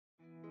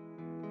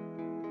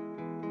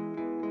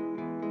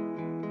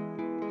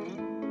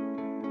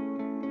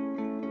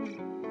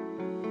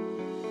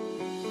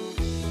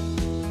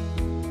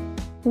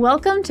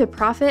Welcome to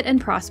Profit and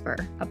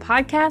Prosper, a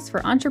podcast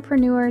for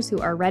entrepreneurs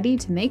who are ready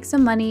to make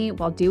some money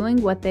while doing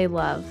what they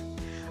love.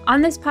 On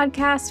this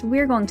podcast,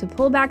 we're going to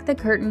pull back the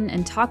curtain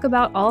and talk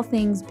about all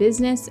things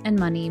business and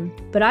money,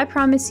 but I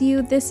promise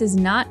you this is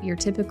not your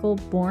typical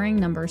boring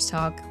numbers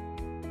talk.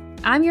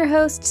 I'm your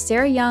host,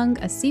 Sarah Young,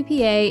 a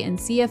CPA and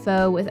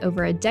CFO with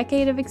over a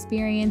decade of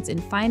experience in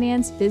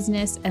finance,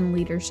 business, and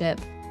leadership.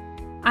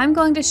 I'm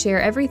going to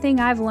share everything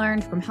I've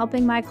learned from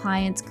helping my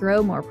clients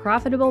grow more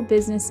profitable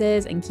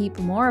businesses and keep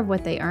more of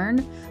what they earn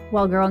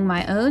while growing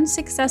my own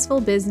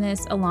successful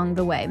business along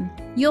the way.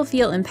 You'll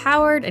feel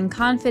empowered and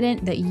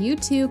confident that you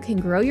too can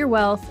grow your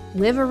wealth,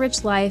 live a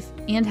rich life,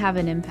 and have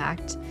an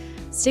impact.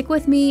 Stick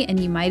with me and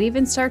you might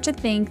even start to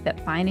think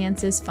that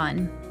finance is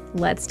fun.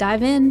 Let's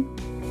dive in.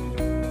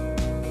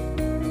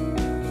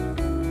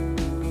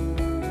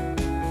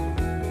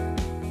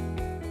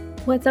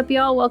 What's up,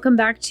 y'all? Welcome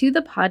back to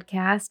the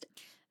podcast.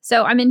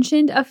 So I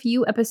mentioned a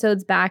few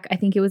episodes back, I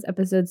think it was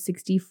episode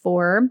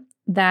 64,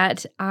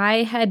 that I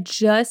had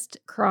just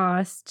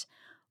crossed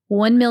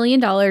 $1 million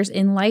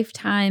in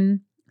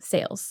lifetime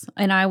sales.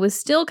 And I was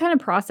still kind of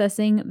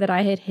processing that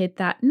I had hit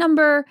that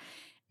number.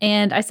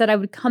 And I said I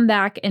would come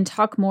back and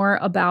talk more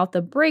about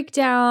the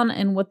breakdown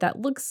and what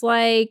that looks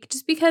like,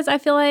 just because I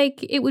feel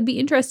like it would be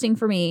interesting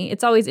for me.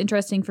 It's always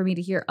interesting for me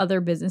to hear other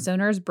business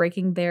owners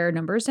breaking their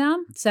numbers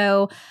down.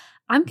 So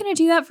I'm going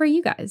to do that for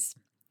you guys.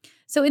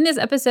 So in this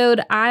episode,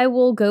 I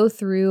will go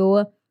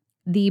through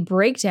the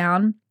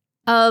breakdown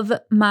of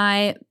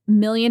my $1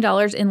 million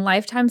in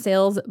lifetime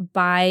sales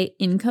by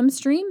income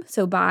stream.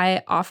 So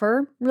by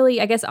offer, really,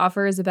 I guess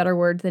offer is a better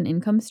word than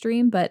income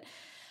stream, but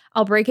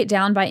I'll break it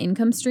down by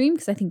income stream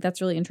because I think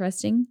that's really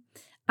interesting.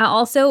 I'll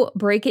also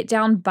break it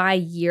down by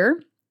year.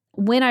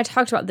 When I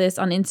talked about this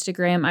on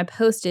Instagram, I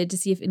posted to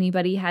see if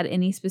anybody had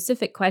any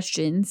specific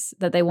questions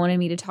that they wanted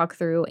me to talk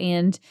through.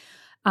 And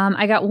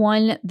I got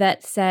one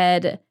that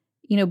said,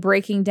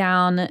 breaking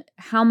down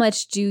how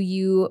much do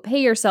you pay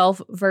yourself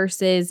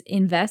versus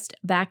invest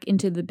back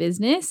into the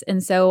business.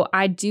 And so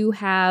I do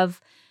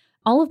have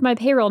all of my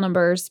payroll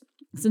numbers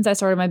since I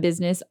started my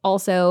business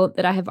also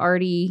that I have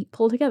already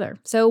pulled together.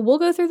 So we'll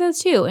go through those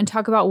too and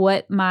talk about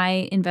what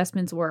my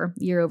investments were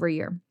year over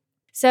year.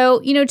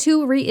 So,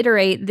 to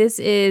reiterate, this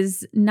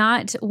is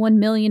not $1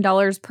 million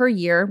per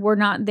year. We're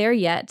not there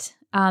yet.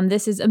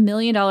 This is $1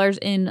 million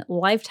in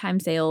lifetime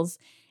sales.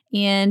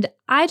 And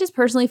I just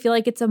personally feel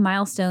like it's a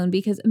milestone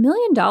because $1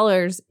 million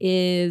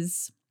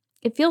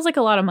it feels like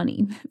a lot of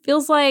money. It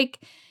feels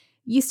like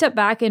you step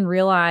back and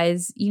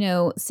realize,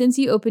 since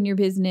you open your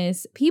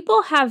business,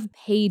 people have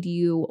paid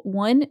you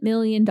 $1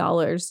 million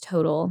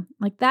total.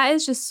 Like that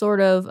is just sort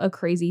of a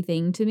crazy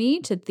thing to me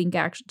to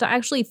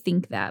actually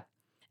think that.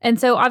 And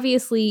so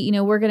obviously,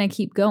 we're going to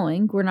keep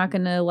going. We're not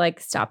going to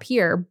stop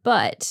here,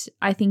 but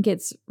I think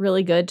it's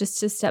really good just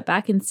to step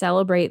back and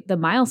celebrate the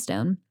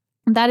milestone.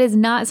 That is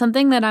not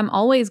something that I'm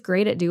always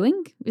great at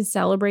doing, is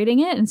celebrating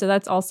it. And so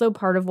that's also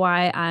part of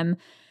why I'm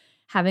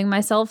having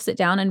myself sit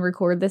down and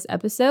record this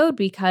episode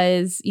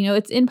because,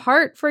 it's in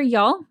part for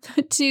y'all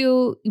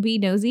to be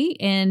nosy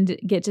and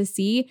get to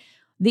see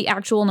the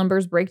actual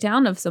numbers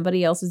breakdown of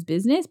somebody else's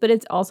business, but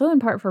it's also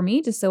in part for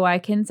me just so I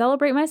can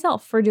celebrate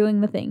myself for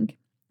doing the thing.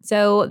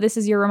 So this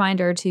is your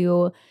reminder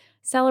to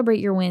celebrate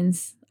your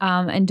wins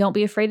and don't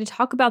be afraid to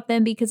talk about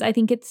them because I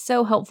think it's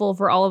so helpful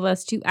for all of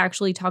us to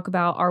actually talk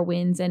about our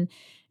wins and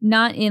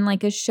not in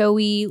a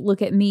showy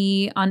look at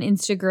me on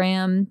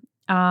Instagram.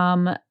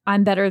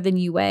 I'm better than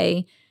you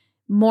way.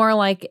 More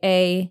like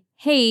a,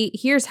 hey,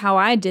 here's how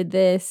I did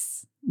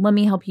this. Let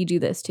me help you do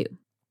this too.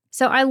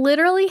 So I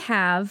literally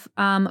have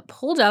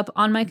pulled up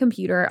on my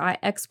computer. I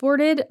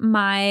exported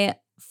my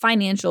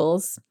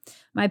financials,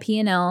 my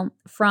P&L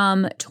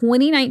from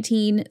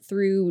 2019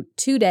 through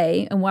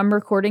today. And I'm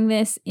recording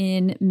this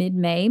in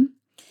mid-May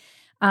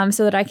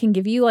so that I can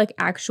give you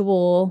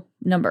actual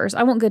numbers.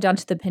 I won't go down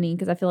to the penny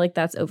because I feel like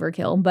that's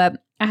overkill,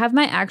 but I have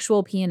my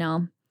actual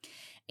P&L.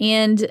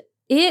 And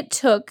it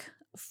took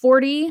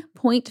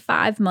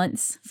 40.5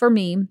 months for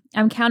me.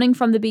 I'm counting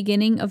from the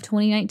beginning of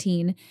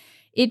 2019.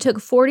 It took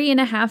 40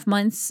 and a half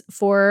months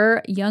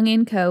for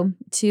Young & Co.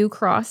 to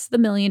cross the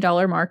 $1 million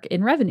mark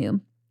in revenue.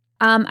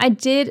 I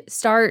did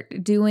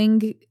start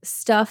doing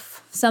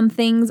some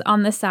things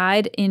on the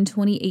side in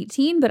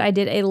 2018, but I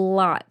did a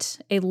lot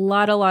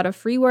of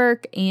free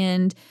work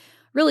and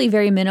really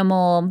very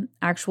minimal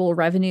actual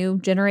revenue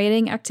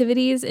generating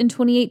activities in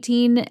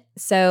 2018.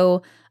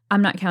 So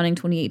I'm not counting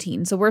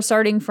 2018. So we're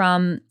starting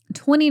from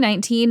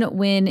 2019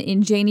 when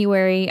in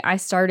January I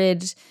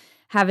started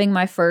having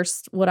my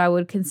first, what I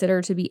would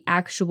consider to be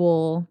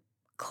actual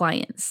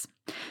clients.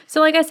 So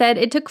like I said,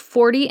 it took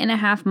 40 and a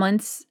half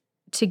months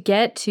to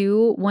get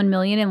to 1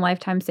 million in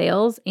lifetime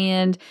sales.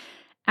 And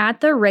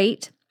at the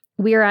rate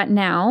we are at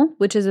now,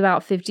 which is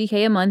about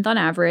 $50K a month on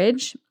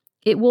average,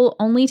 it will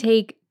only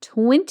take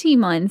 20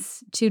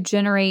 months to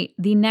generate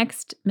the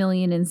next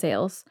million in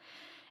sales.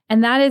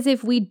 And that is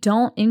if we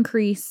don't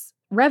increase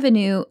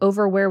revenue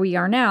over where we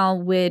are now,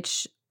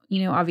 which,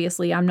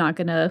 obviously I'm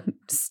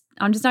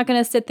just not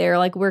going to sit there.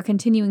 We're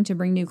continuing to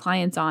bring new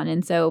clients on.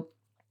 And so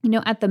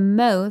At the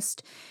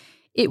most,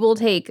 it will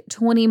take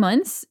 20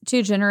 months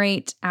to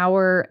generate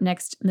our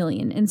next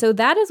million. And so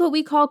that is what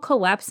we call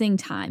collapsing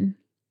time.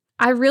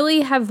 I really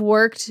have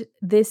worked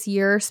this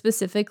year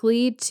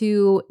specifically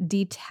to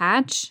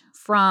detach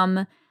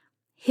from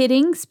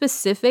hitting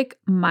specific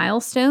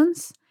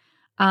milestones.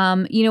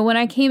 When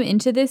I came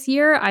into this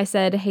year, I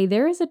said, hey,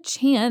 there is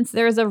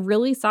a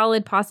really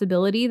solid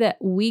possibility that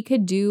we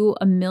could do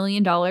 $1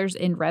 million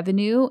in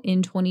revenue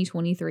in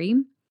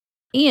 2023.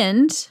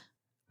 And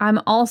I'm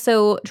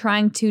also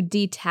trying to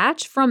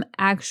detach from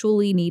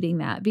actually needing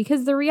that,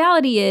 because the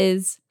reality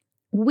is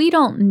we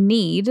don't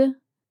need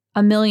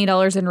 $1 million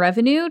in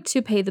revenue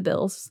to pay the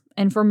bills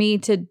and for me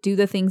to do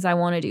the things I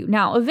want to do.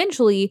 Now,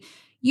 eventually,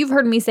 you've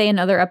heard me say in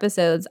other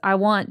episodes, I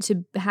want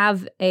to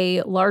have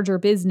a larger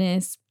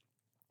business.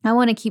 I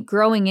want to keep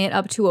growing it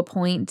up to a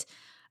point.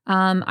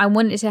 I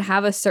want it to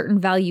have a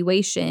certain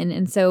valuation.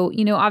 And so,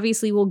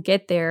 obviously we'll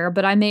get there,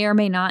 but I may or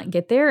may not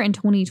get there in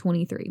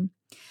 2023.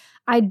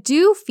 I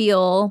do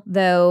feel,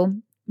 though,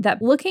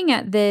 that looking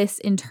at this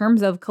in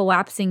terms of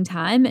collapsing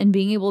time and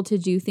being able to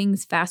do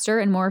things faster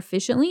and more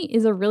efficiently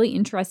is a really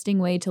interesting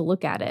way to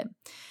look at it.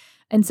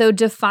 And so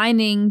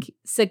defining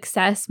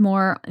success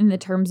more in the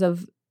terms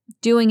of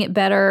doing it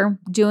better,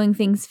 doing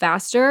things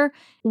faster,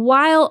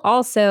 while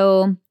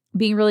also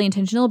being really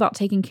intentional about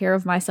taking care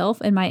of myself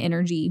and my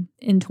energy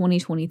in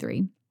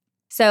 2023.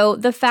 So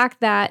the fact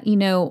that,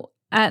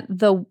 at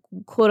the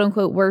quote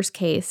unquote worst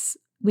case,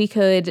 we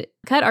could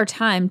cut our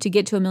time to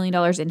get to $1 million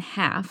in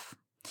half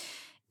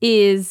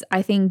is,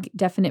 I think,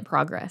 definite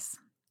progress.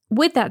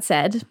 With that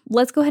said,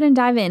 let's go ahead and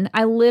dive in.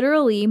 I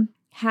literally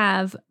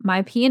have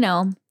my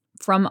P&L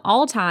from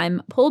all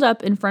time pulled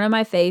up in front of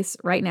my face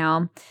right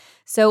now.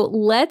 So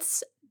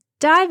let's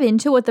dive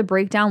into what the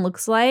breakdown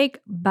looks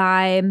like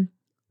by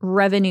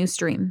revenue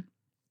stream.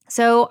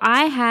 So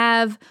I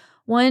have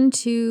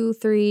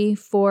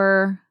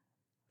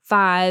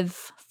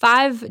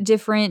 5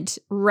 different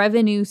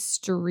revenue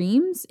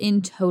streams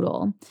in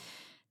total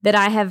that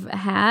I have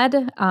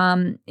had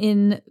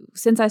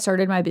since I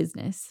started my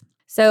business.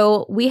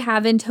 So we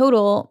have in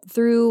total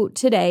through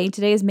today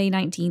is May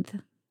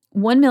 19th,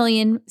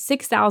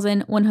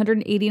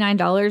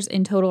 $1,006,189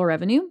 in total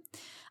revenue.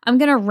 I'm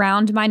going to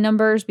round my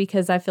numbers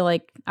because I feel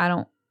like I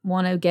don't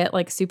want to get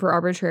super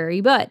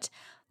arbitrary, but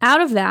out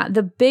of that,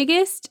 the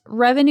biggest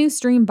revenue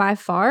stream by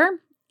far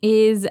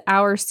is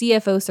our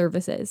CFO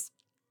services,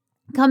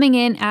 coming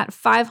in at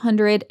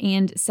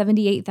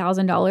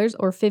 $578,000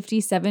 or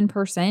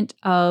 57%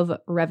 of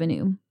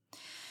revenue.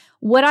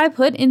 What I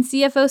put in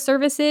CFO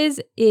services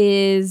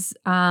is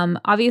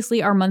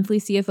obviously our monthly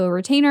CFO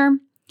retainer.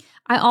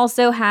 I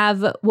also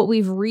have what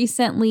we've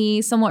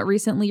somewhat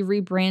recently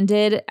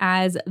rebranded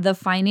as the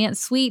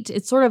Finance Suite.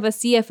 It's sort of a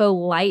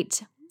CFO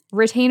light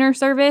retainer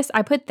service.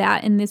 I put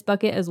that in this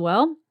bucket as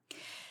well.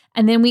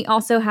 And then we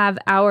also have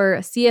our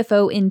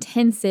CFO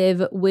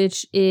Intensive,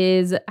 which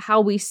is how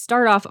we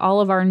start off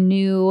all of our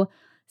new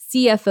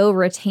CFO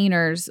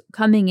retainers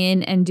coming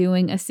in and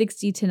doing a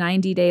 60 to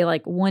 90 day,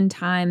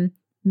 one-time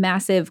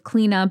massive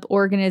cleanup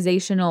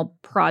organizational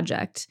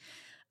project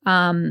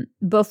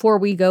before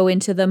we go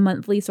into the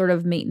monthly sort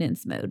of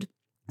maintenance mode.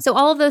 So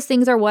all of those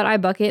things are what I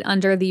bucket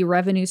under the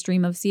revenue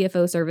stream of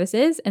CFO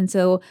services. And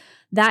so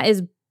that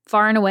is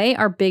far and away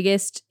our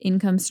biggest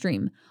income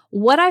stream.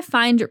 What I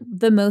find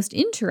the most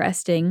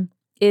interesting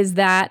is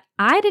that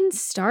I didn't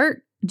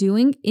start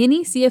doing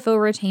any CFO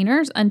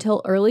retainers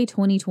until early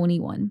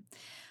 2021.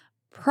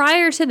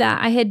 Prior to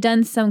that, I had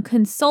done some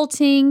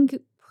consulting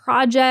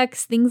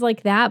projects, things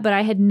like that, but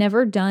I had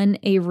never done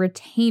a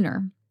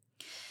retainer.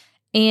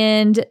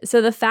 And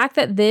so the fact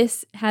that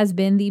this has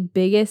been the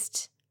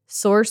biggest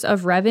source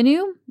of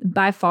revenue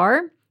by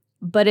far,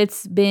 but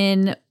it's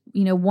been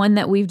one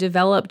that we've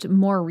developed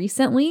more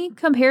recently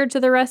compared to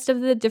the rest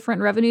of the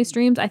different revenue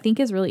streams, I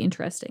think is really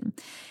interesting.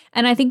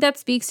 And I think that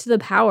speaks to the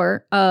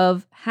power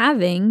of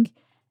having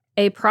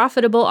a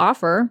profitable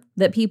offer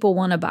that people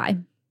want to buy.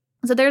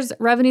 So there's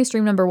revenue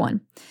stream number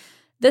 1.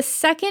 The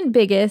second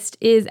biggest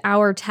is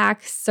our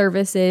tax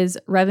services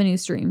revenue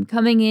stream,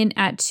 coming in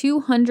at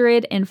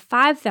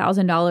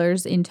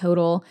 $205,000 in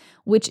total,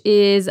 which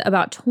is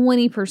about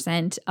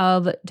 20%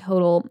 of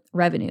total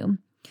revenue.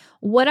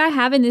 What I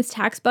have in this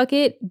tax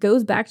bucket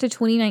goes back to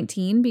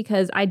 2019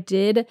 because I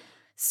did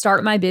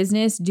start my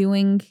business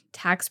doing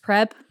tax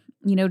prep,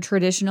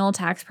 traditional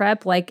tax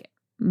prep like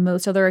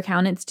most other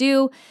accountants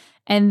do.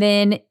 And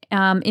then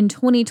in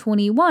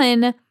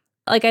 2021,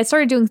 I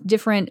started doing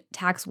different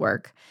tax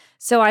work.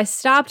 So I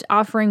stopped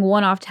offering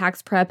one-off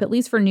tax prep, at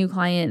least for new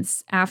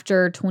clients,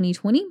 after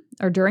 2020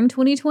 or during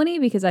 2020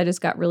 because I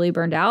just got really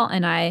burned out.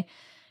 And I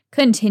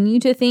continue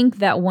to think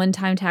that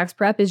one-time tax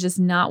prep is just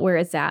not where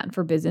it's at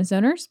for business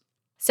owners.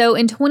 So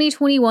in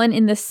 2021,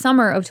 in the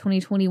summer of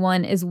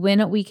 2021, is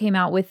when we came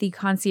out with the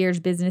Concierge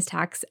Business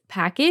Tax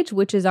Package,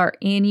 which is our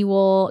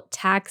annual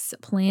tax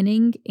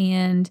planning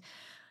and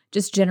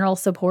just general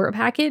support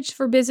package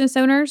for business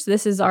owners.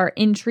 This is our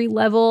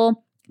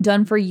entry-level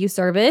done-for-you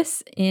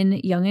service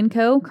in Young &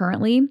 Co.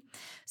 currently.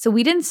 So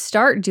we didn't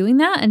start doing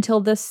that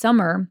until this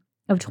summer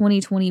of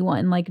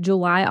 2021, like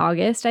July,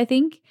 August, I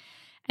think.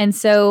 And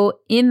so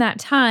in that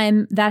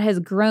time, that has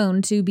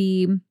grown to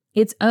be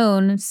its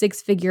own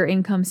six-figure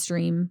income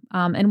stream,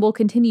 and will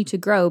continue to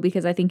grow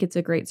because I think it's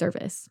a great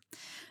service.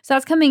 So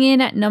that's coming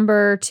in at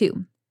number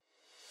 2.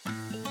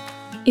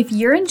 If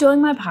you're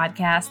enjoying my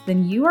podcast,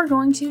 then you are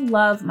going to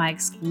love my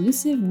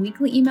exclusive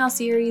weekly email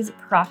series,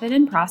 Profit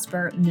and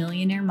Prosper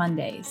Millionaire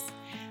Mondays.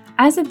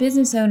 As a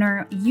business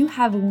owner, you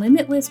have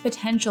limitless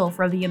potential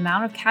for the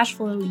amount of cash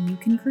flow you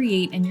can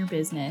create in your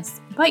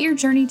business, but your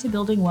journey to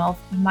building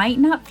wealth might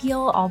not feel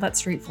all that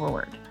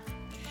straightforward.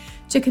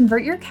 To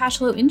convert your cash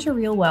flow into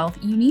real wealth,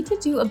 you need to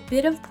do a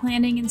bit of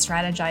planning and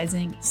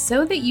strategizing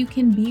so that you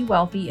can be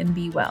wealthy and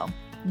be well,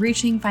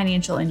 reaching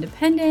financial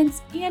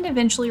independence and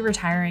eventually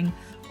retiring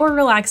or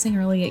relaxing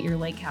early at your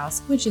lake house,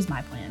 which is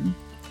my plan.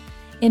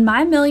 In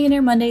my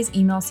Millionaire Mondays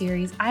email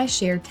series, I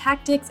share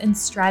tactics and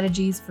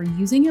strategies for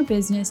using your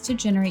business to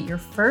generate your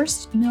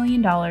first $1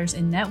 million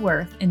in net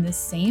worth in the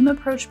same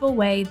approachable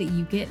way that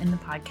you get in the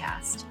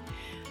podcast.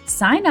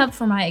 Sign up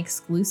for my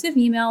exclusive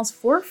emails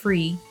for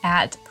free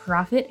at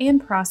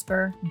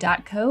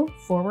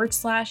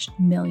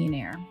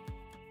profitandprosper.co/millionaire.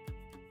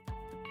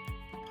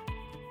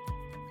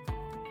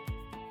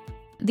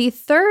 The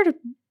third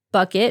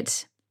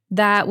bucket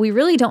that we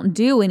really don't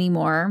do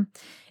anymore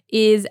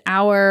is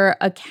our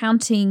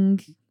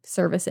accounting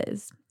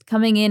services,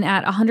 coming in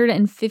at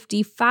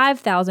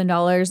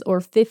 $155,000 or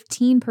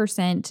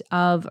 15%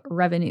 of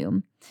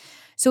revenue.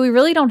 So we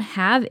really don't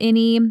have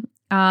any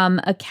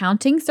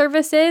accounting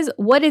services.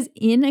 What is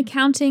in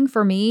accounting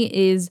for me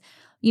is,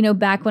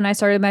 back when I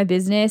started my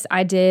business,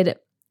 I did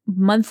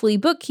monthly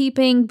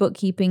bookkeeping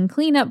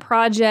cleanup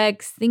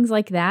projects, things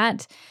like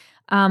that,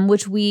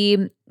 which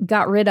we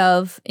got rid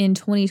of in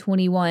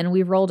 2021.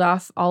 We rolled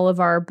off all of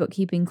our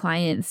bookkeeping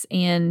clients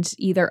and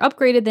either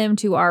upgraded them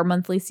to our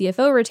monthly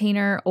CFO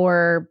retainer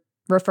or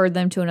referred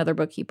them to another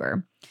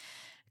bookkeeper.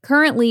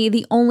 Currently,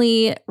 the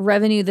only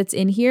revenue that's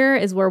in here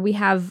is where we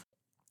have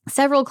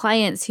several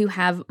clients who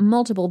have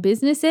multiple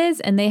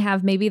businesses, and they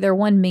have maybe their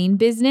one main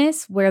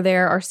business where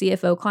they're our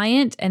CFO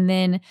client. And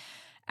then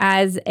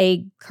as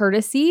a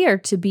courtesy or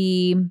to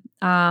be,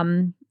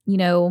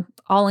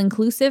 all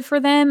inclusive for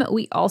them,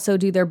 we also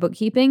do their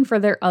bookkeeping for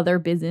their other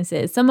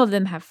businesses. Some of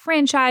them have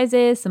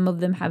franchises, some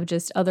of them have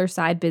just other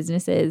side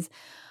businesses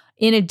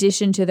in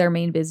addition to their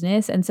main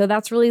business. And so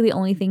that's really the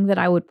only thing that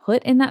I would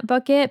put in that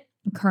bucket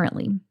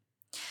currently.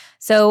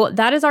 So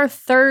that is our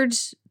third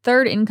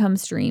income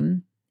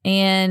stream.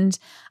 And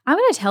I'm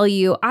going to tell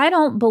you, I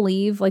don't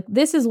believe,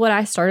 this is what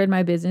I started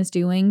my business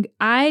doing.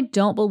 I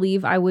don't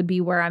believe I would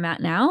be where I'm at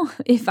now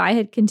if I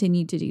had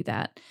continued to do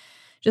that.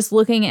 Just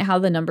looking at how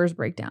the numbers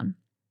break down.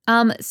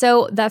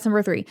 So that's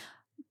number 3.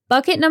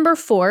 Bucket number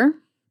 4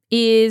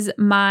 is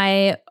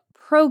my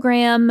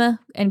program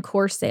and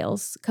course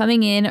sales,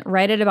 coming in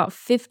right at about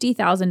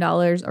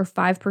 $50,000 or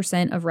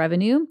 5% of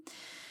revenue.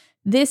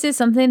 This is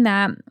something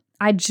that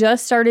I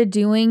just started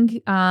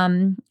doing.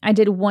 I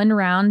did one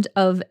round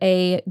of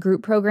a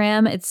group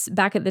program. It's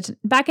back in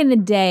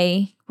the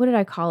day. What did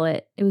I call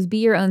it? It was Be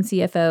Your Own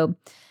CFO.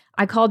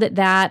 I called it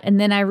that,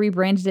 and then I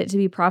rebranded it to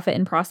be Profit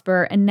and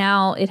Prosper, and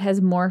now it has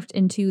morphed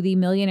into the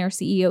Millionaire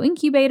CEO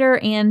Incubator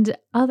and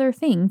other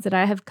things that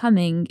I have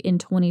coming in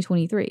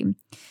 2023.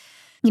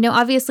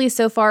 Obviously,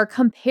 so far,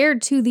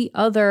 compared to the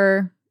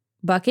other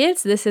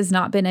buckets, this has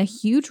not been a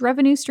huge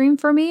revenue stream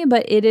for me,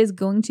 but it is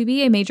going to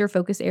be a major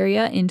focus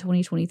area in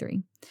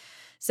 2023.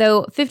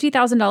 So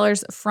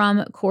 $50,000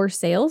 from course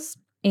sales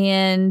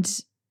and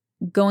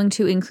going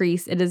to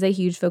increase. It is a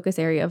huge focus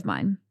area of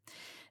mine.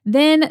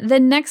 Then the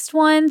next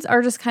ones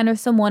are just kind of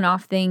some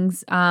one-off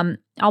things.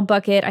 I'll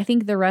bucket. I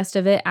think the rest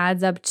of it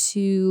adds up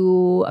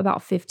to about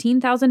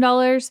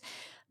 $15,000.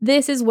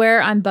 This is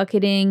where I'm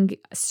bucketing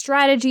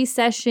strategy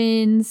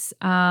sessions.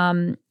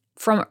 From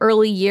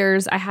early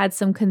years, I had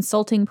some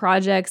consulting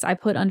projects I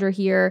put under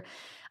here.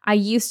 I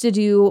used to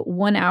do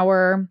 1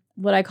 hour,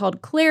 what I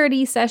called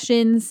clarity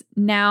sessions.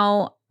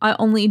 Now I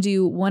only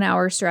do 1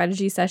 hour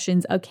strategy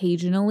sessions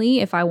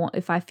occasionally if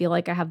I feel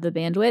like I have the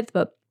bandwidth,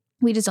 but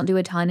we just don't do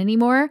a ton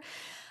anymore.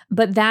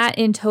 But that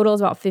in total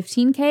is about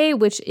 $15,000,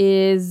 which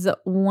is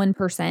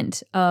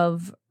 1%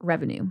 of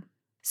revenue.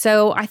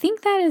 So I think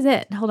that is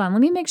it. Hold on.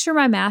 Let me make sure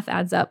my math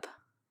adds up.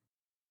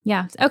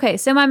 Yeah. Okay.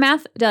 So my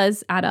math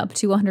does add up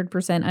to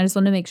 100%. I just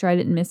want to make sure I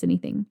didn't miss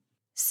anything.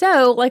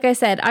 So like I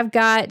said, I've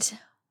got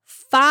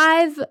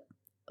 5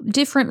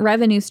 different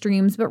revenue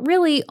streams, but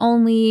really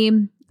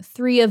only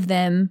 3 of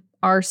them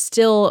are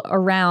still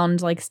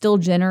around, still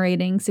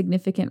generating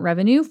significant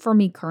revenue for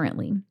me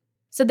currently.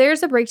 So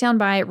there's a breakdown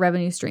by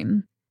revenue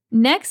stream.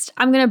 Next,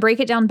 I'm going to break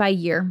it down by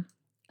year.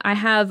 I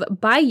have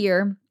by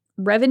year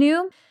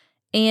revenue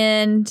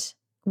and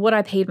what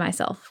I paid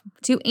myself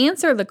to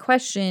answer the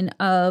question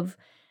of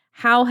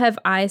how have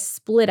I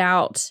split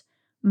out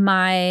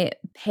my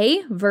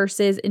pay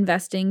versus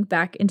investing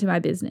back into my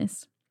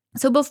business.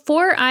 So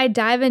before I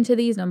dive into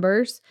these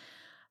numbers,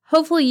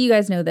 hopefully you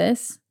guys know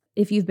this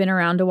if you've been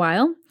around a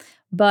while,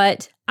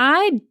 but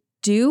I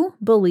do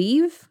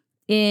believe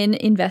in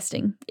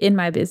investing in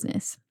my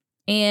business.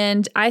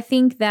 And I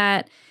think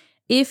that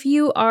if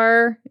you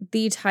are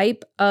the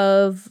type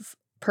of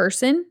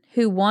person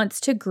who wants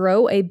to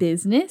grow a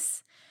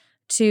business,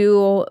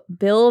 to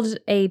build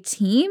a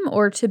team,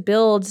 or to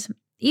build,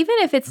 even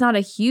if it's not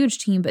a huge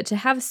team, but to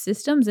have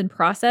systems and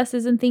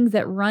processes and things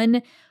that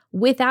run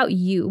without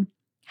you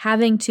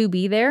having to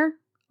be there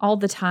all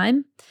the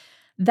time,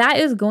 that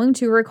is going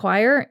to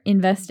require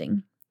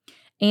investing.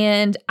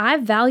 And I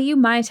value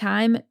my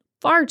time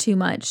far too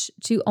much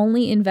to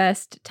only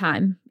invest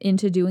time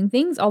into doing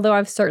things, although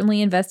I've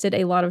certainly invested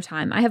a lot of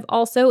time. I have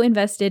also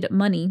invested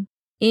money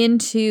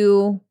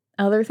into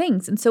other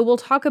things. And so we'll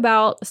talk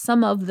about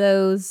some of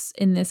those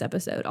in this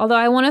episode, although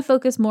I want to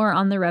focus more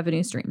on the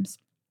revenue streams.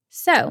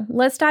 So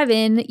let's dive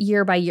in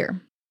year by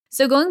year.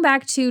 So going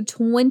back to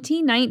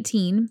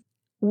 2019,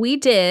 we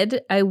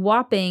did a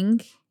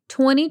whopping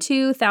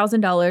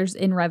 $22,000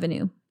 in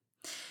revenue.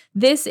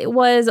 This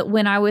was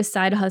when I was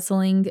side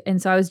hustling.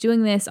 And so I was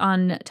doing this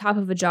on top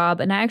of a job,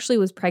 and I actually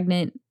was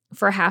pregnant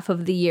for half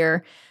of the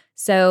year.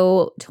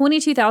 So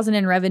 $22,000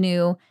 in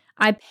revenue.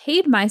 I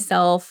paid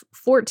myself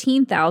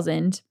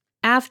 $14,000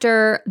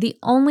 after the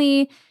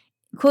only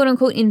quote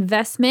unquote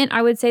investment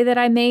I would say that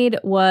I made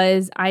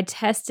was I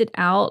tested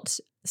out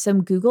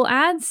some Google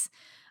ads.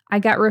 I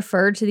got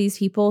referred to these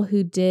people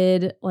who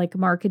did like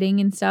marketing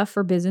and stuff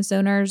for business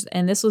owners.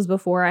 And this was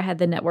before I had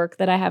the network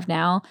that I have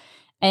now.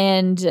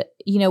 And,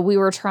 we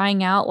were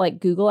trying out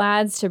like Google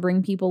ads to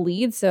bring people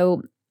leads.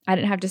 So I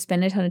didn't have to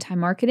spend a ton of time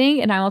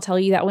marketing. And I will tell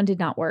you that one did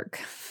not work.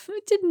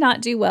 It did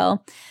not do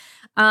well.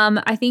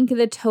 I think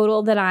the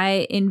total that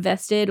I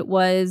invested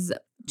was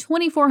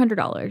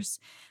 $2,400.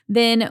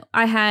 Then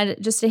I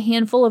had just a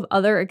handful of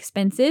other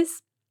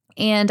expenses.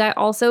 And I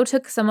also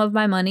took some of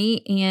my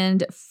money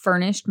and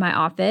furnished my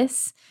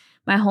office,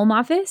 my home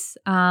office.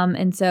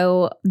 And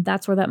so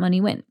that's where that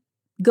money went.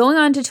 Going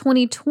on to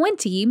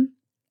 2020,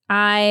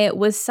 I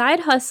was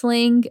side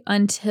hustling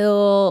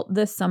until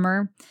the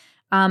summer.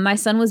 My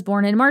son was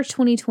born in March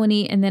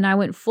 2020, and then I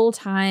went full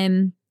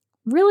time,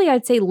 really,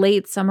 I'd say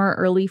late summer,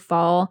 early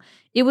fall.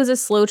 It was a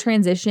slow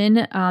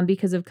transition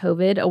because of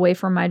COVID away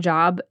from my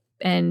job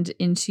and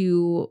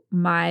into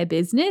my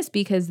business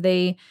because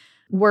they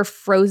were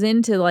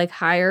frozen to like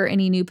hire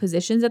any new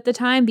positions at the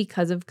time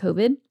because of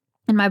COVID.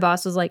 And my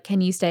boss was like,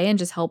 can you stay and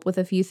just help with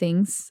a few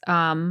things?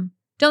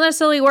 Don't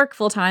necessarily work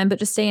full time, but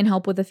just stay and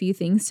help with a few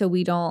things so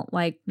we don't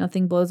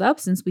nothing blows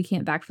up since we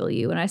can't backfill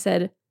you. And I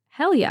said,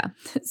 hell yeah.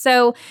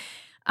 So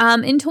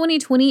in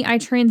 2020, I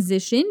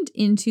transitioned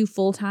into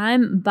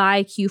full-time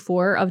by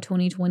Q4 of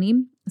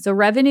 2020. So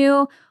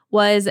revenue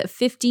was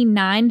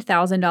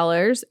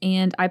 $59,000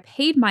 and I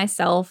paid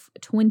myself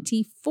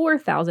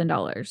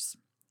 $24,000.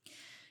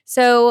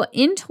 So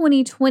in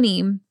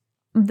 2020,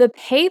 the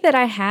pay that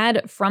I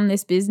had from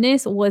this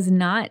business was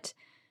not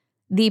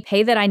the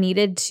pay that I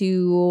needed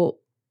to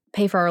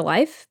pay for our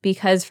life,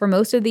 because for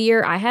most of the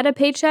year I had a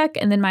paycheck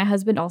and then my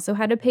husband also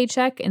had a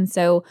paycheck. And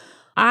so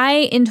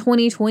I, in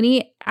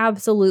 2020,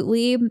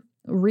 absolutely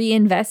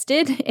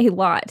reinvested a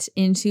lot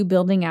into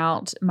building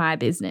out my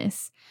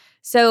business.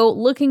 So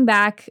looking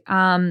back,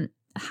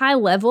 high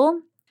level,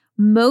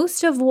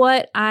 most of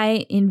what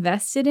I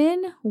invested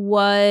in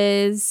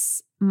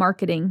was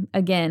marketing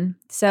again.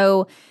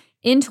 So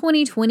in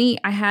 2020,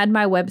 I had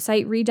my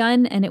website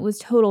redone and it was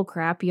total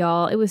crap,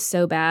 y'all. It was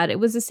so bad. It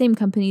was the same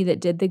company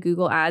that did the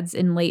Google ads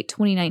in late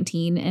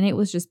 2019 and it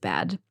was just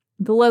bad.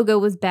 The logo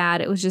was bad.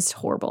 It was just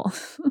horrible.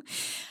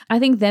 I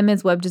think them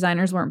as web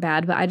designers weren't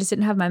bad, but I just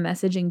didn't have my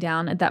messaging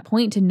down at that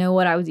point to know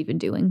what I was even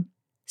doing.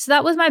 So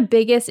that was my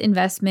biggest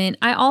investment.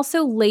 I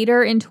also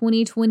later in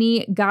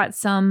 2020 got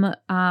some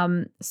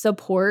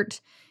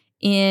support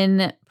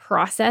in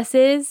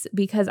processes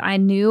because I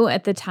knew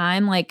at the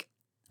time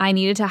I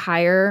needed to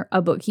hire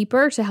a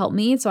bookkeeper to help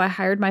me. So I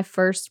hired my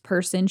first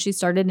person. She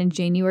started in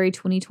January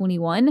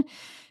 2021.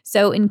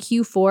 So in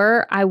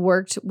Q4, I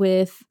worked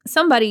with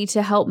somebody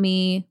to help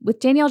me with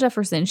Danielle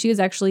Jefferson. She was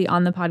actually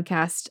on the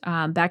podcast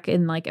back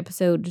in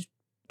episode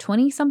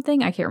 20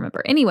 something. I can't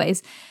remember.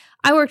 Anyways,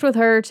 I worked with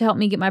her to help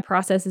me get my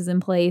processes in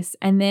place.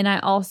 And then I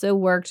also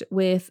worked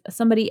with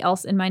somebody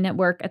else in my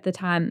network at the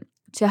time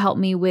to help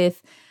me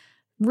with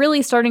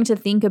really starting to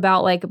think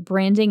about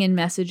branding and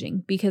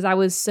messaging because I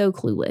was so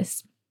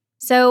clueless.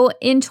 So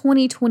in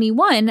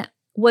 2021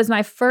 was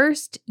my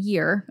first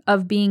year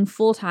of being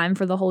full-time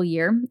for the whole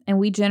year, and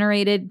we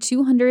generated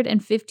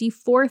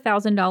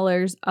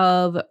 $254,000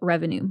 of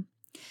revenue.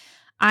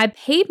 I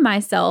paid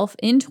myself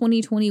in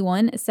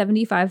 2021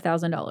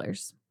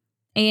 $75,000.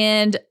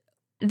 And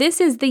this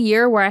is the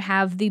year where I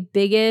have the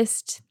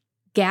biggest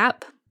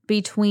gap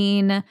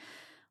between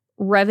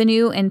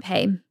revenue and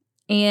pay.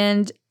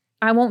 And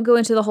I won't go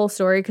into the whole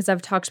story because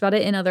I've talked about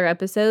it in other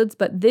episodes,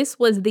 but this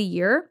was the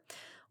year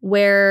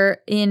where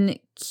in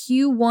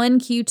Q1,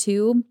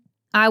 Q2,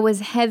 I was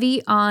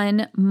heavy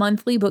on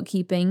monthly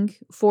bookkeeping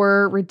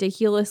for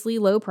ridiculously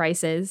low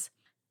prices,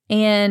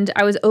 and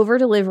I was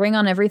over-delivering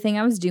on everything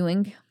I was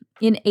doing.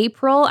 In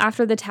April,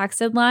 after the tax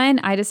deadline,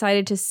 I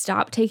decided to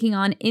stop taking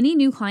on any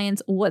new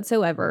clients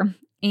whatsoever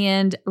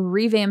and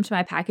revamped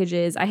my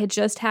packages. I had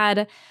just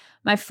had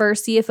my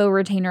first CFO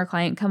retainer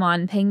client come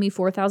on paying me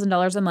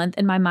 $4,000 a month.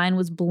 And my mind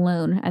was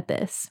blown at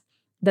this,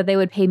 that they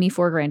would pay me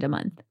 $4,000 a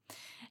month.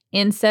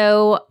 And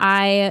so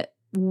I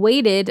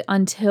waited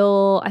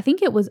until I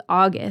think it was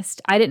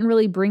August. I didn't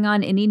really bring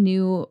on any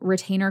new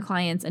retainer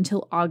clients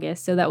until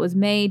August. So that was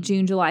May,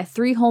 June, July,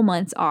 3 whole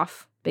months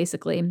off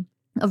basically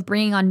of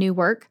bringing on new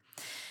work.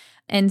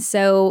 And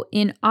so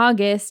in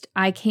August,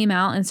 I came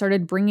out and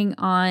started bringing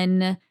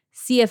on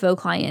CFO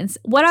clients.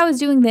 What I was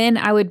doing then,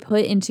 I would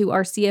put into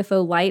our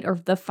CFO Lite or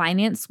the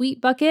finance suite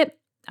bucket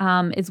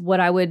is what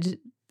I would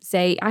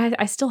say.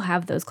 I still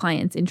have those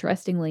clients,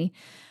 interestingly.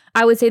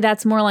 I would say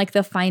that's more like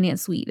the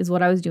finance suite is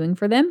what I was doing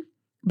for them.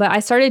 But I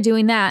started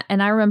doing that.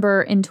 And I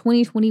remember in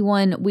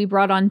 2021, we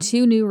brought on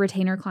 2 new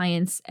retainer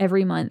clients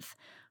every month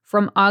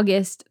from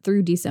August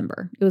through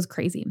December. It was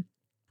crazy.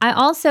 I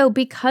also,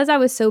 because I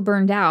was so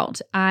burned out,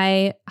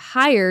 I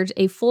hired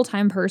a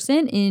full-time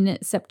person in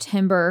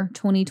September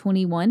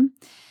 2021.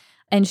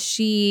 And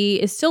she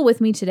is still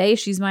with me today.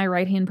 She's my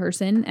right-hand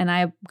person, and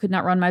I could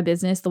not run my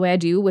business the way I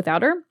do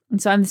without her.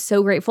 And so I'm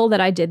so grateful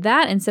that I did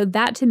that. And so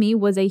that to me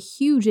was a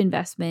huge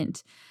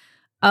investment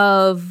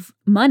of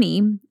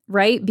money,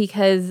 right?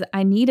 Because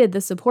I needed the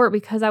support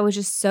because I was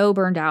just so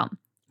burned out.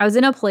 I was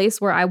in a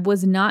place where I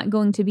was not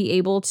going to be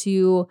able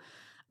to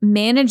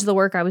manage the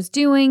work I was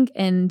doing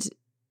and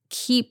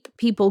keep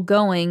people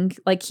going,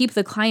 like keep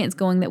the clients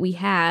going that we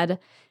had,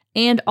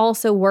 and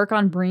also work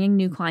on bringing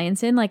new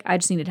clients in. Like I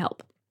just needed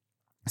help.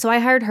 So I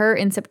hired her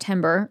in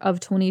September of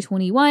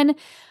 2021.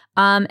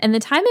 And the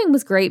timing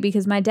was great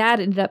because my dad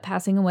ended up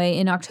passing away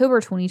in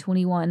October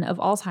 2021 of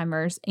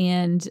Alzheimer's,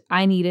 and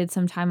I needed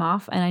some time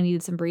off and I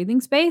needed some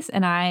breathing space.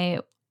 And I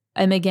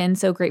am again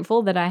so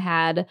grateful that I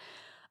had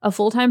a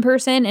full-time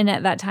person and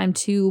at that time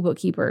 2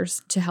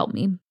 bookkeepers to help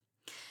me.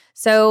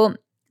 So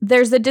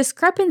there's a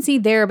discrepancy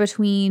there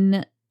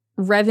between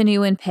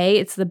revenue and pay.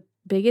 It's the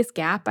biggest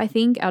gap, I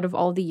think, out of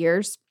all the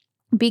years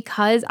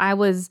because I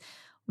was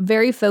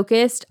very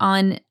focused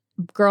on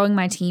growing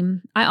my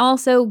team. I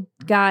also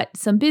got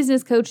some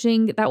business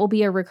coaching. That will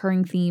be a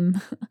recurring theme.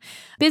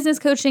 Business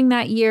coaching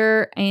that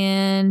year,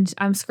 and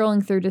I'm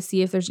scrolling through to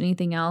see if there's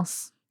anything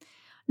else.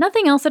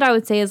 Nothing else that I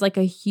would say is like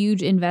a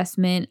huge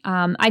investment.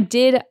 I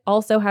did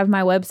also have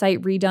my website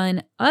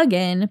redone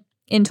again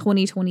in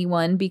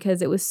 2021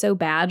 because it was so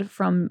bad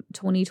from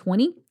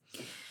 2020.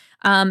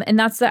 And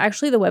that's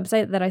actually the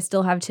website that I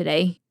still have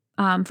today,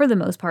 for the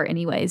most part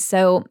anyways.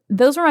 So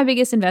those were my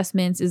biggest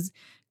investments is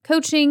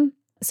coaching,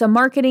 some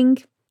marketing.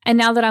 And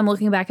now that I'm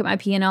looking back at my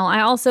P&L, I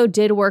also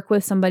did work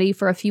with somebody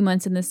for a few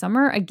months in the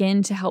summer,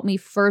 again, to help me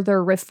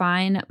further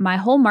refine my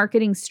whole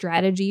marketing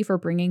strategy for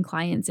bringing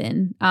clients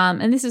in.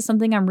 And this is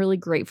something I'm really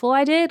grateful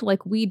I did.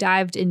 Like we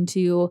dived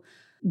into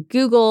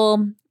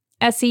Google,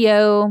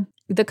 SEO,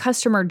 the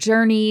customer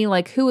journey,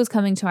 like who was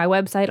coming to my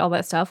website, all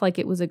that stuff. Like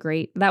that was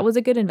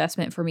a good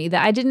investment for me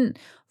that I didn't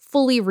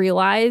fully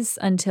realize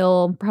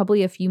until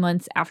probably a few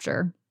months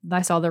after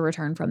I saw the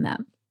return from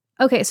that.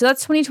 Okay, so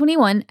that's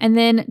 2021. And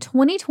then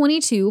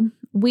 2022,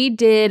 we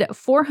did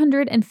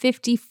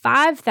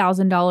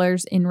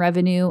 $455,000 in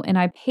revenue, and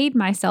I paid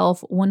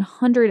myself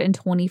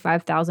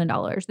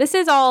 $125,000. This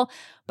is all,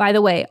 by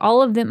the way,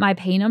 all of my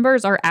pay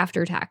numbers are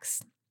after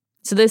tax.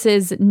 So this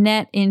is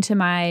net into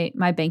my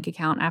bank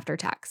account after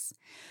tax.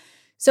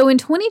 So in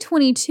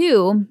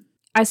 2022,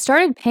 I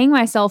started paying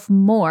myself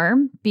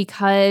more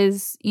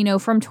because,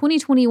 from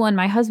 2021,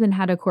 my husband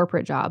had a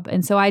corporate job.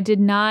 And so I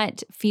did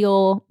not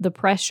feel the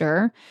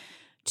pressure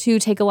to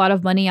take a lot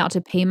of money out to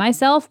pay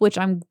myself, which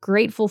I'm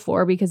grateful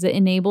for because it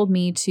enabled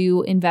me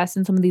to invest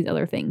in some of these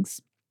other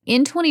things.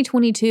 In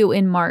 2022,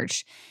 in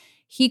March,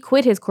 he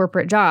quit his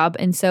corporate job.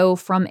 And so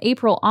from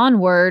April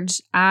onward,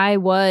 I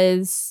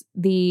was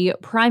the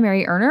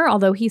primary earner,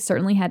 although he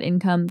certainly had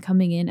income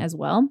coming in as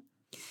well.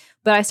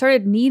 But I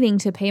started needing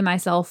to pay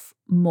myself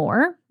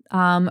more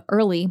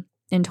early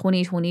in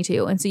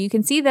 2022. And so you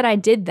can see that I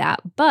did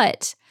that.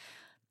 But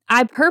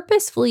I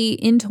purposefully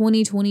in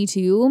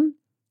 2022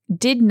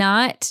 did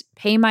not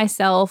pay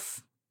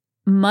myself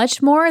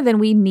much more than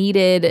we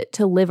needed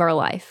to live our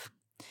life.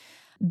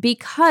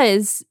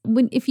 Because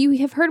if you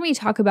have heard me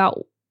talk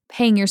about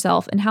paying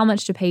yourself and how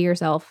much to pay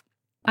yourself,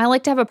 I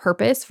like to have a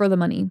purpose for the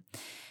money.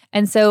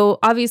 And so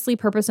obviously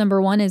purpose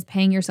number 1 is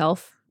paying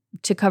yourself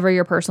to cover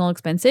your personal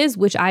expenses,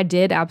 which I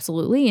did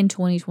absolutely in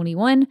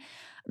 2021.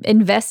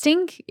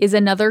 Investing is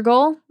another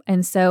goal.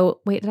 And so,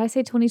 wait, did I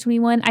say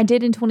 2021? I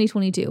did in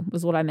 2022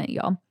 was what I meant,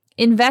 y'all.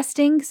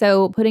 Investing,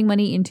 so putting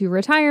money into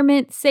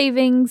retirement,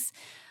 savings,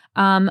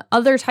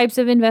 other types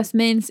of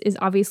investments is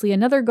obviously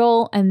another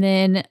goal. And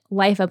then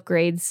life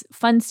upgrades,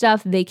 fun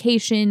stuff,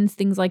 vacations,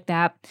 things like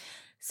that.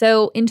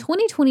 So in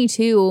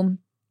 2022,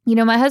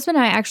 my husband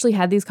and I actually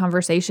had these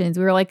conversations.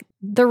 We were like,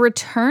 the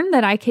return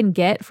that I can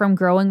get from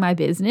growing my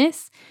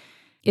business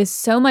is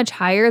so much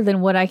higher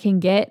than what I can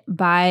get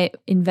by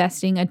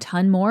investing a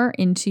ton more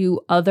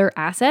into other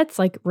assets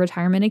like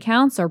retirement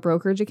accounts or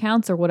brokerage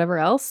accounts or whatever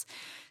else.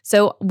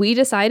 So we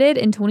decided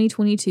in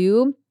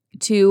 2022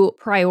 to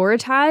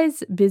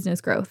prioritize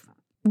business growth,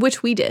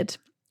 which we did.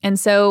 And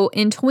so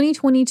in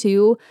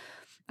 2022,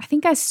 I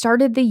think I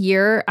started the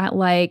year at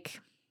like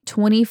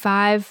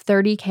 25,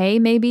 30K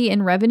maybe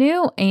in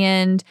revenue.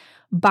 And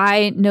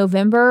by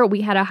November,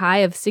 we had a high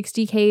of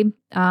 60K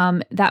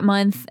that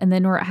month. And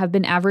then have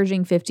been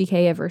averaging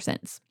 50K ever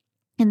since.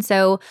 And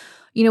so,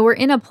 we're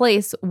in a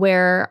place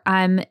where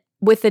I'm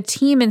with the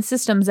team and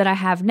systems that I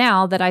have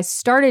now that I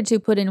started to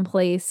put in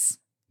place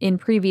in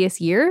previous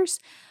years.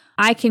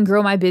 I can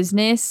grow my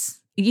business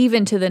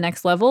even to the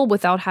next level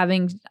without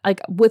having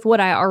with what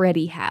I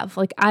already have.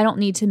 I don't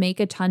need to make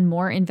a ton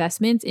more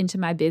investments into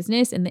my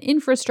business and the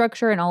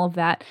infrastructure and all of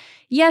that.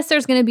 Yes,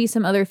 there's going to be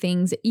some other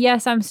things.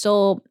 Yes, I'm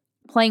still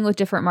playing with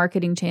different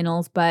marketing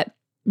channels, but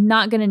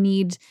not going to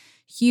need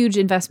huge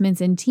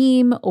investments in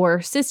team or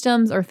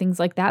systems or things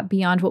like that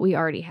beyond what we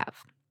already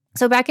have.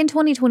 So back in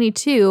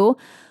 2022,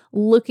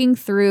 looking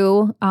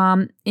through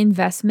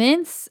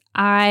investments,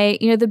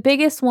 the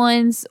biggest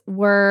ones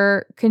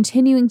were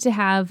continuing to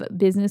have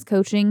business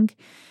coaching.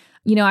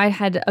 I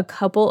had a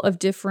couple of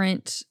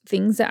different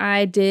things that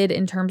I did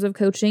in terms of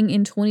coaching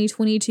in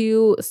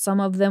 2022. Some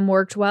of them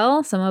worked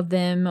well. Some of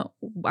them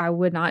I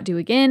would not do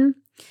again.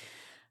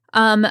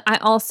 I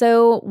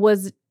also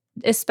was,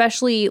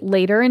 especially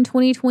later in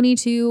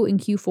 2022 in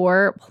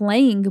Q4,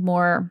 playing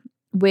more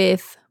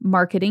with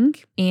marketing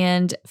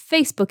and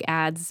Facebook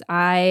ads.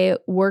 I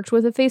worked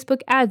with a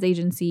Facebook ads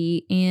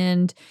agency,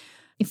 and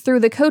through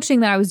the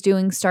coaching that I was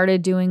doing,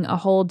 started doing a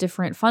whole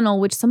different funnel,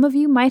 which some of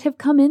you might have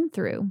come in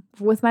through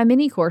with my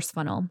mini course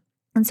funnel.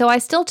 And so I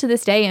still to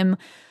this day am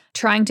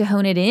trying to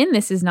hone it in.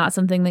 This is not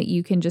something that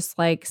you can just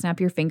snap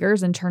your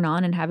fingers and turn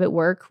on and have it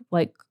work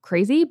like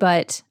crazy,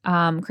 but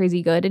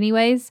crazy good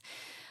anyways.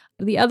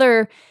 The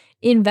other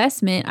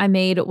investment I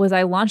made was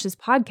I launched this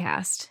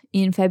podcast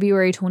in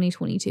February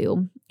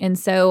 2022. And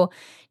so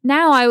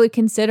now I would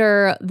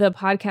consider the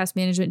podcast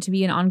management to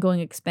be an ongoing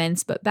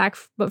expense, but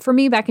for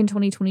me back in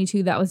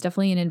 2022, that was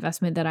definitely an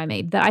investment that I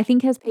made that I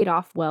think has paid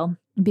off well,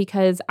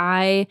 because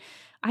I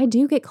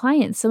do get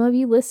clients. Some of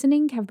you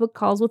listening have booked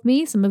calls with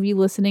me. Some of you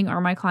listening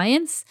are my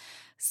clients.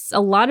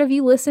 A lot of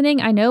you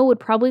listening I know would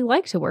probably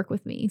like to work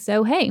with me.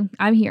 So hey,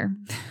 I'm here.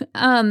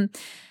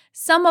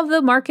 Some of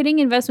the marketing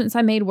investments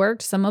I made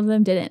worked, some of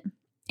them didn't.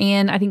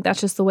 And I think that's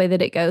just the way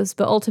that it goes.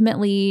 But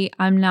ultimately,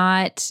 I'm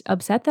not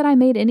upset that I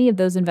made any of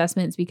those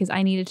investments because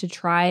I needed to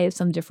try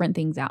some different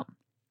things out.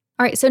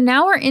 All right, so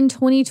now we're in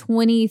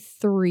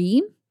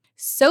 2023.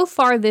 So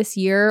far this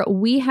year,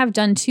 we have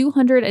done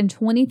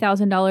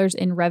 $220,000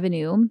 in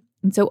revenue.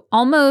 And so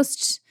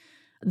almost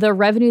the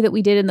revenue that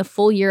we did in the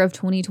full year of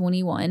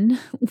 2021.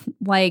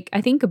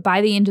 I think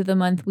by the end of the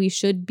month, we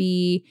should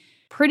be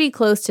pretty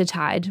close to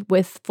tied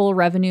with full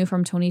revenue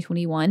from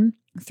 2021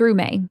 through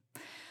May.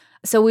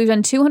 So we've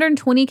done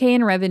 $220K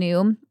in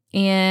revenue,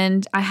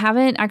 and I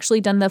haven't actually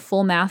done the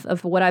full math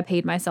of what I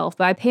paid myself,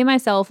 but I pay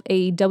myself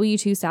a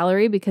W-2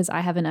 salary because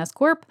I have an S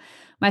Corp.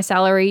 My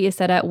salary is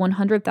set at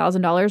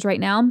 $100,000 right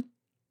now.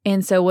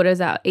 And so what is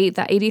that?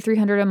 That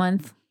 $8,300 a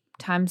month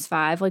times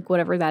 5,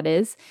 whatever that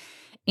is.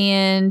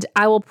 And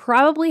I will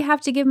probably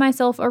have to give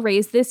myself a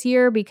raise this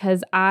year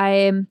because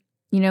I'm,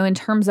 in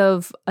terms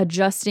of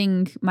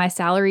adjusting my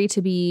salary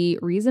to be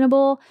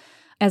reasonable,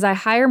 as I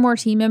hire more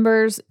team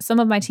members, some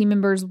of my team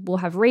members will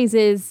have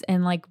raises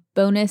and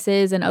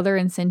bonuses and other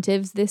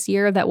incentives this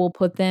year that will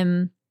put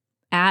them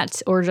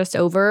at or just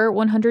over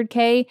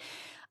 100K.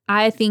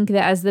 I think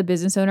that as the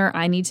business owner,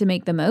 I need to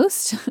make the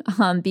most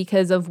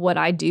because of what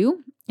I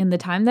do and the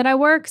time that I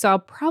work. So I'll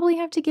probably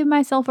have to give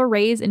myself a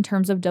raise in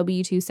terms of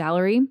W-2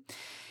 salary.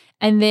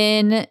 And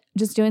then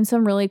just doing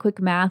some really quick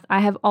math, I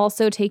have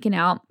also taken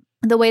out,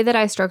 the way that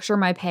I structure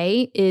my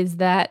pay is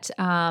that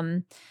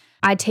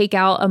I take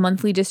out a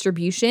monthly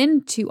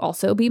distribution to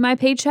also be my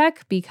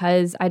paycheck,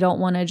 because I don't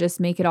want to just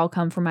make it all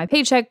come from my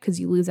paycheck because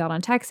you lose out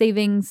on tax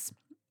savings,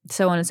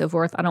 so on and so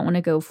forth. I don't want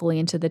to go fully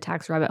into the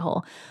tax rabbit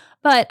hole.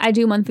 But I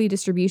do monthly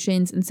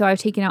distributions. And so I've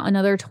taken out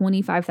another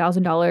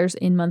 $25,000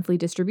 in monthly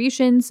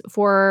distributions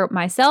for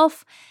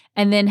myself,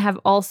 and then have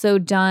also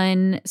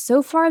done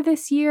so far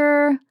this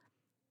year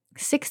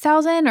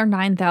 $6,000 or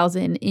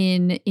 $9,000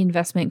 in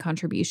investment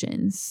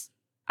contributions.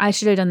 I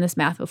should have done this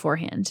math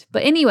beforehand.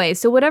 But anyway,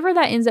 so whatever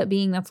that ends up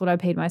being, that's what I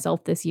paid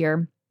myself this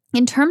year.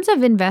 In terms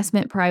of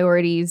investment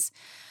priorities,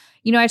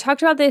 I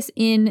talked about this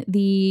in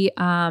the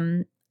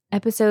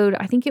episode,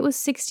 I think it was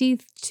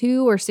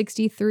 62 or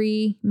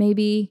 63,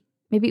 maybe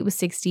it was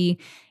 60.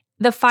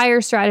 The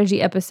FIRE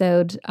strategy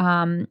episode,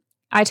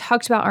 I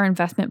talked about our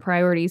investment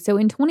priorities. So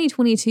in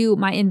 2022,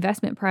 my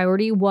investment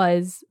priority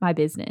was my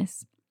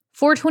business.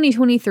 For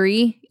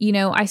 2023,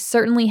 I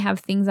certainly have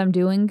things I'm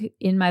doing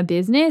in my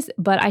business,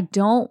 but I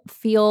don't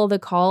feel the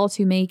call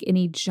to make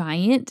any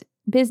giant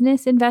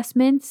business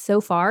investments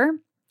so far.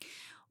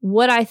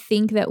 What I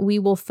think that we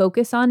will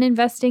focus on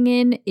investing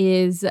in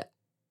is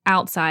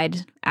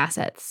outside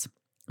assets.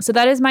 So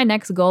that is my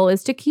next goal,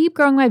 is to keep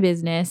growing my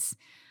business.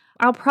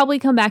 I'll probably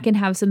come back and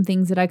have some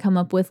things that I come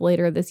up with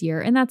later this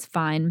year, and that's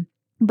fine.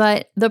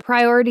 But the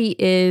priority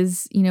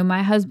is,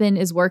 my husband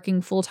is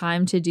working full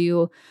time to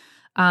do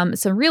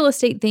some real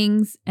estate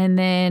things. And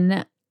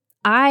then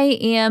I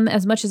am,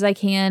 as much as I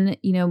can,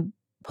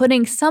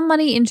 putting some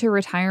money into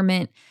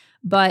retirement,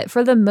 but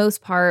for the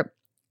most part,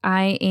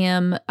 I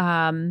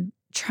am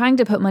trying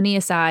to put money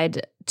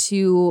aside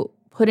to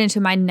put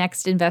into my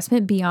next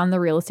investment beyond the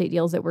real estate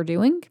deals that we're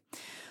doing,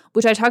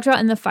 which I talked about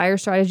in the fire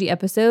strategy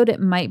episode. It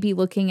might be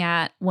looking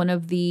at one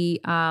of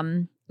the,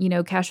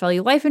 cash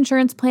value life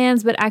insurance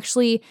plans, but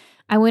actually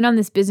I went on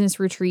this business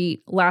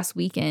retreat last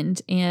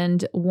weekend,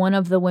 and one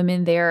of the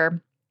women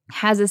there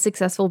has a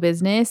successful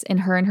business, and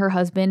her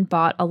husband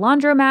bought a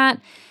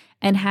laundromat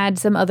and had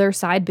some other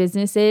side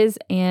businesses.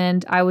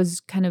 And I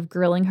was kind of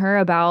grilling her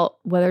about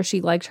whether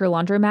she liked her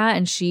laundromat,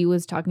 and she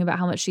was talking about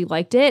how much she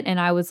liked it. And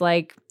I was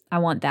like, I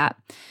want that.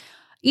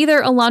 Either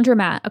a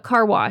laundromat, a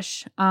car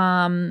wash,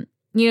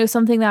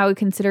 something that I would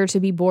consider to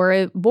be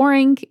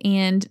boring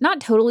and not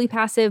totally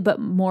passive, but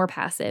more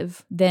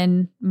passive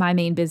than my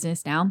main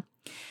business now.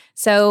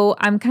 So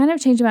I'm kind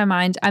of changing my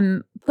mind.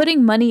 I'm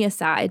putting money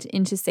aside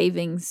into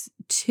savings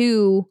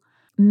to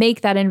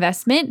make that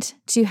investment,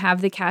 to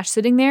have the cash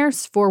sitting there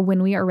for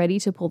when we are ready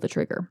to pull the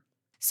trigger.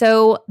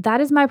 So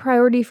that is my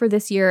priority for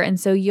this year. And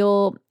so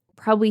you'll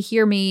probably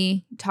hear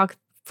me talk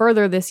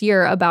further this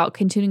year about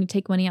continuing to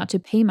take money out to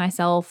pay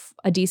myself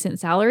a decent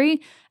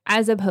salary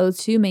as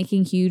opposed to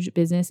making huge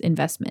business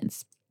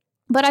investments.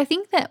 But I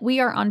think that we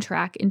are on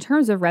track in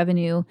terms of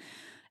revenue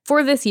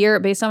for this year,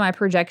 based on my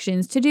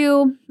projections, to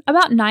do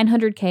about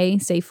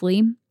 $900K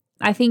safely.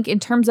 I think in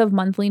terms of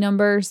monthly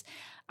numbers,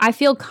 I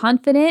feel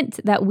confident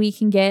that we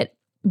can get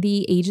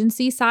the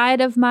agency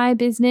side of my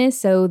business,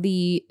 so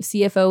the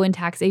CFO and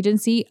tax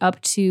agency, up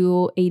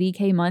to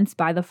 80K months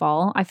by the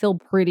fall. I feel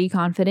pretty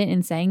confident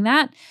in saying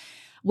that,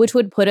 which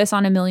would put us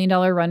on $1 million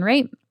run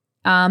rate.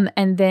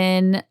 And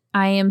then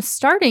I am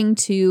starting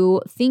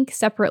to think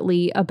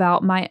separately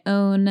about my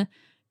own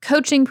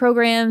coaching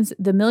programs,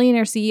 the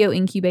Millionaire CEO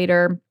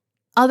Incubator,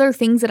 other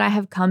things that I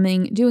have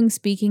coming, doing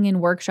speaking and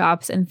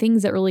workshops and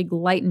things that really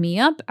light me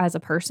up as a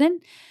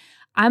person.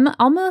 I'm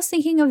almost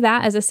thinking of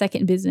that as a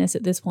second business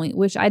at this point,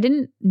 which I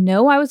didn't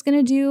know I was going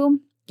to do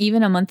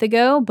even a month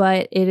ago,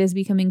 but it is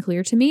becoming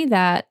clear to me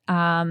that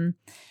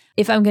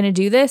if I'm going to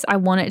do this, I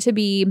want it to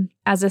be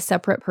as a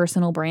separate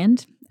personal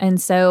brand.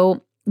 And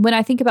so when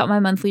I think about my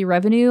monthly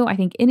revenue, I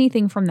think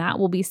anything from that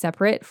will be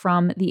separate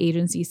from the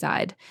agency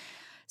side.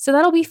 So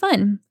that'll be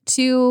fun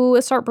to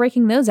start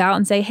breaking those out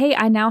and say, hey,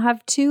 I now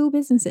have 2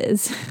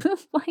 businesses.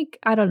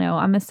 I don't know.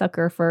 I'm a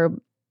sucker for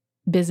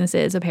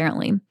businesses,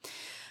 apparently.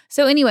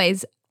 So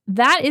anyways,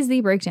 that is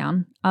the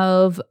breakdown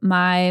of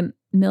my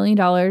 $1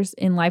 million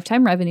in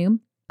lifetime revenue.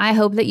 I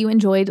hope that you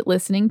enjoyed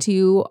listening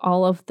to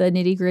all of the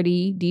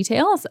nitty-gritty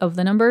details of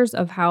the numbers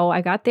of how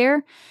I got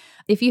there.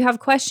 If you have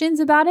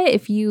questions about it,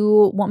 if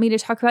you want me to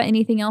talk about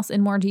anything else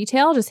in more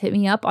detail, just hit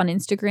me up on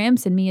Instagram,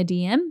 send me a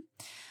DM.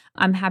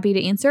 I'm happy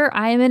to answer.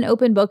 I am an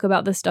open book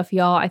about this stuff,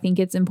 y'all. I think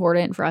it's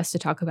important for us to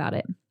talk about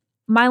it.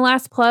 My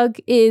last plug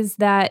is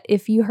that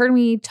if you heard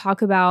me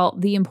talk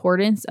about the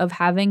importance of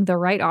having the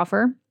right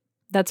offer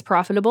that's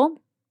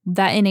profitable,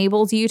 that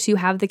enables you to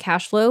have the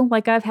cash flow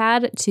like I've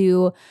had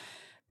to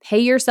pay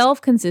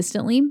yourself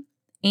consistently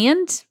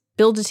and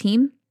build a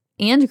team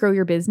and grow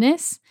your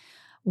business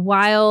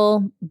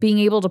while being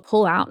able to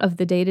pull out of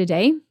the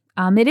day-to-day,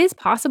 it is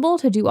possible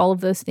to do all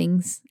of those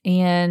things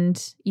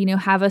and,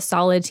 have a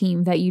solid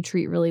team that you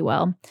treat really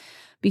well,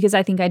 because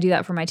I think I do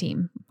that for my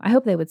team. I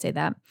hope they would say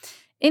that.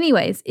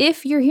 Anyways,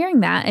 if you're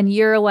hearing that and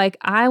you're like,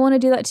 I want to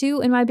do that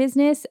too in my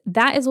business,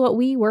 that is what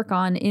we work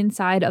on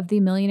inside of the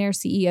Millionaire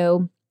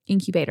CEO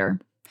Incubator.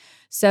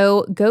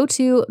 So go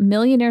to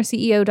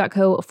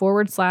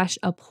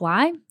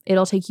millionaireceo.co/apply.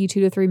 It'll take you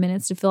 2 to 3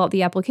 minutes to fill out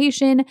the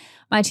application.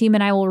 My team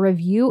and I will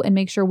review and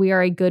make sure we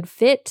are a good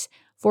fit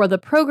for the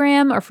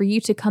program or for you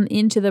to come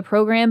into the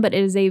program. But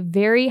it is a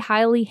very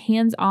highly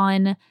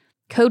hands-on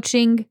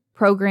coaching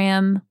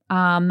program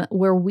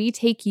where we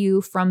take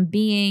you from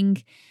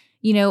being,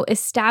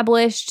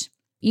 established,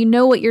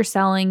 what you're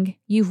selling,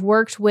 you've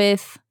worked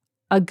with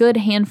a good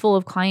handful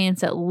of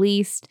clients at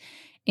least,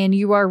 and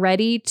you are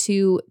ready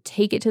to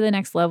take it to the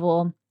next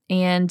level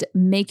and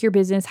make your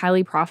business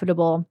highly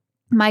profitable.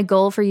 My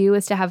goal for you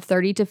is to have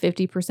 30 to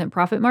 50%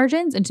 profit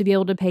margins and to be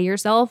able to pay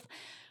yourself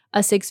a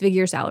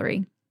 6-figure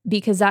salary,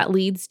 because that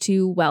leads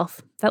to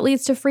wealth. That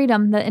leads to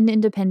freedom and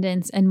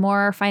independence and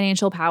more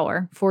financial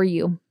power for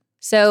you.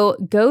 So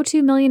go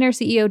to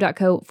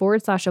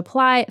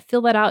millionaireceo.co/apply,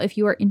 fill that out if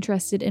you are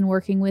interested in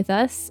working with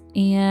us,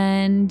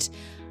 and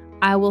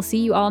I will see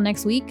you all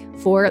next week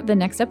for the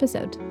next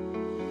episode.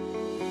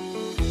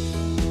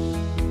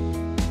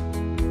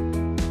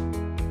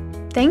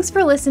 Thanks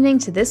for listening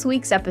to this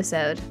week's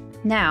episode.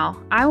 Now,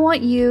 I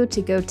want you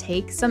to go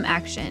take some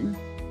action.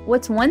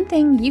 What's one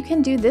thing you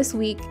can do this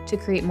week to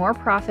create more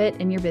profit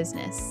in your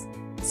business?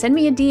 Send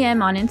me a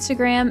DM on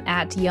Instagram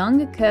at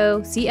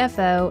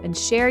YoungCoCFO and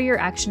share your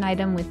action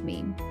item with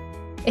me.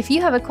 If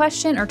you have a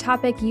question or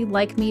topic you'd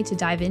like me to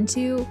dive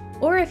into,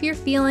 or if you're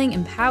feeling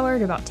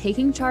empowered about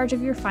taking charge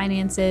of your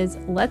finances,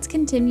 let's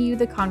continue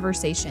the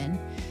conversation.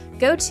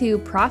 Go to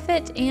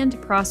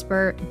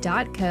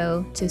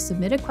profitandprosper.co to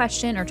submit a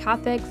question or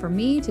topic for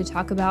me to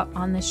talk about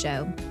on the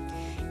show.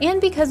 And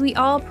because we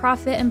all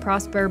profit and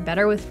prosper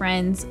better with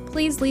friends,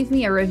 please leave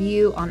me a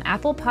review on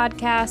Apple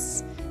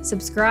Podcasts,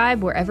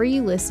 subscribe wherever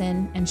you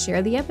listen, and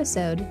share the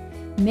episode.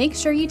 Make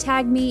sure you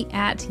tag me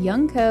at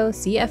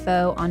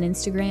YoungCoCFO on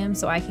Instagram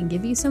so I can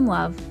give you some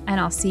love, and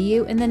I'll see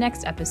you in the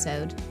next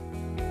episode.